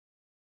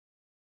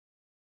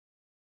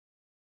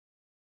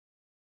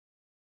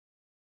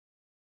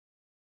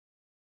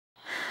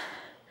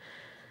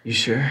You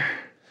sure?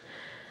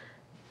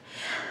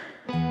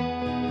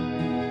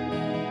 I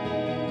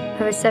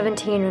was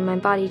 17 when my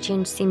body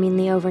changed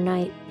seemingly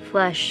overnight.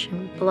 Flesh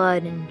and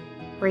blood and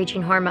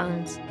raging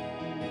hormones.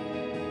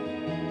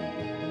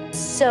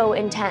 So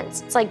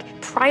intense. It's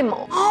like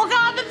primal. Oh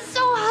God, that's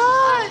so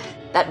hot!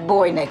 That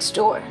boy next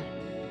door,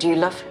 do you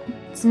love him?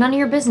 It's none of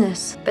your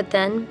business. But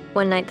then,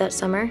 one night that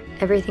summer,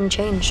 everything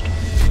changed.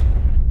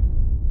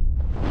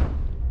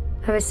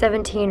 I was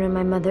 17 when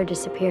my mother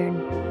disappeared.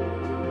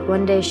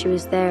 One day she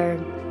was there,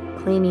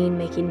 cleaning,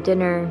 making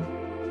dinner,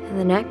 and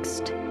the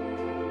next,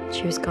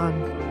 she was gone.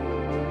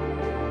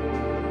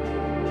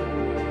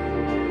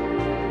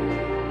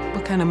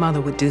 What kind of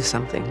mother would do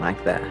something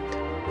like that?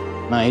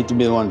 I hate to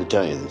be the one to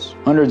tell you this.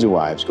 Hundreds of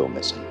wives go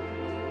missing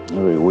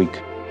every week.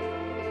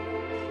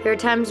 There were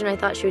times when I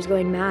thought she was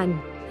going mad.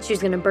 She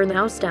was gonna burn the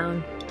house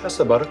down. Pass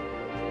the butter.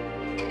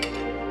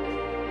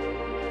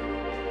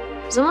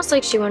 It was almost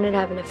like she wanted to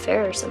have an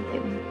affair or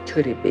something.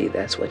 Could it be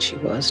that's what she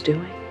was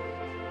doing?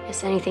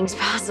 Guess anything's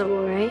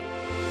possible, right?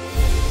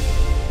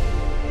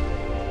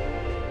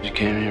 You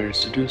came here to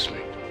seduce me.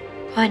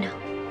 I know.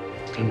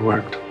 It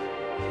worked.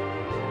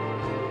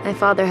 My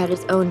father had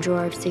his own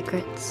drawer of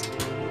secrets.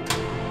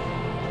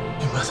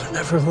 Your mother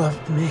never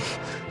loved me.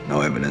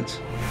 No evidence.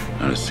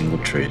 Not a single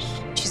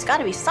trace. She's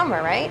gotta be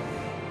somewhere, right?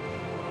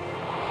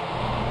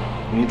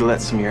 You need to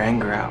let some of your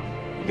anger out.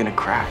 You're gonna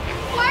crack.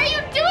 Why are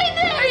you doing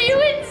this? Are you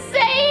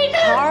insane?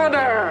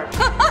 Harder!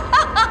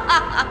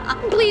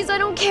 Please, I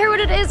don't care what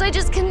it is. I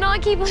just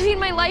cannot keep living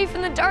my life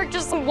in the dark,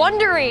 just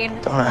wondering.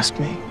 Don't ask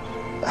me.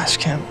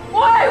 Ask him.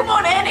 Why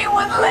won't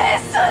anyone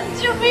listen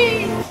to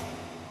me?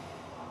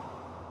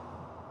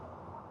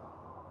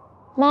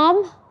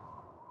 Mom?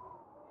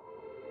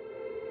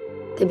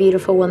 The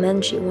beautiful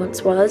woman she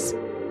once was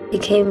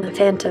became a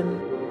phantom,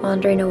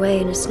 wandering away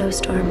in a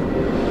snowstorm.